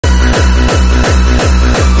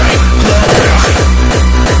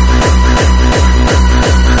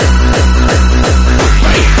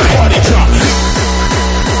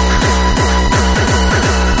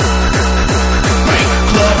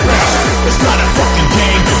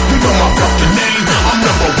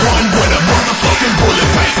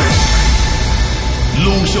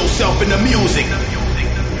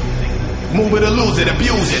Move it or lose it,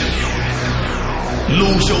 abuse it.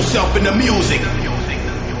 Lose yourself in the music.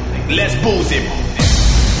 Let's booze it.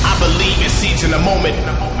 I believe in seizing the moment.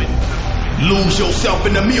 Lose yourself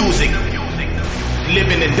in the music.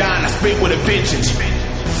 Living and dying, I spit with a vengeance.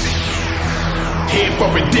 Here for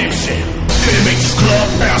redemption. Gonna make this club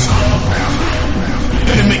bounce.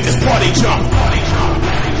 Gonna make this party jump.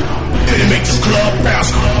 Gonna make this club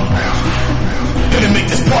bounce. Gonna make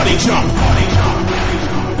this party jump.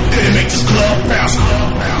 Gonna make this club bounce.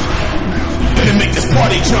 Gonna make this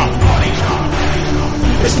party jump.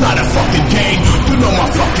 It's not a fucking game. You know my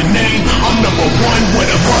fucking name. I'm number one with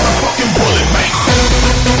a motherfucking bullet, mate.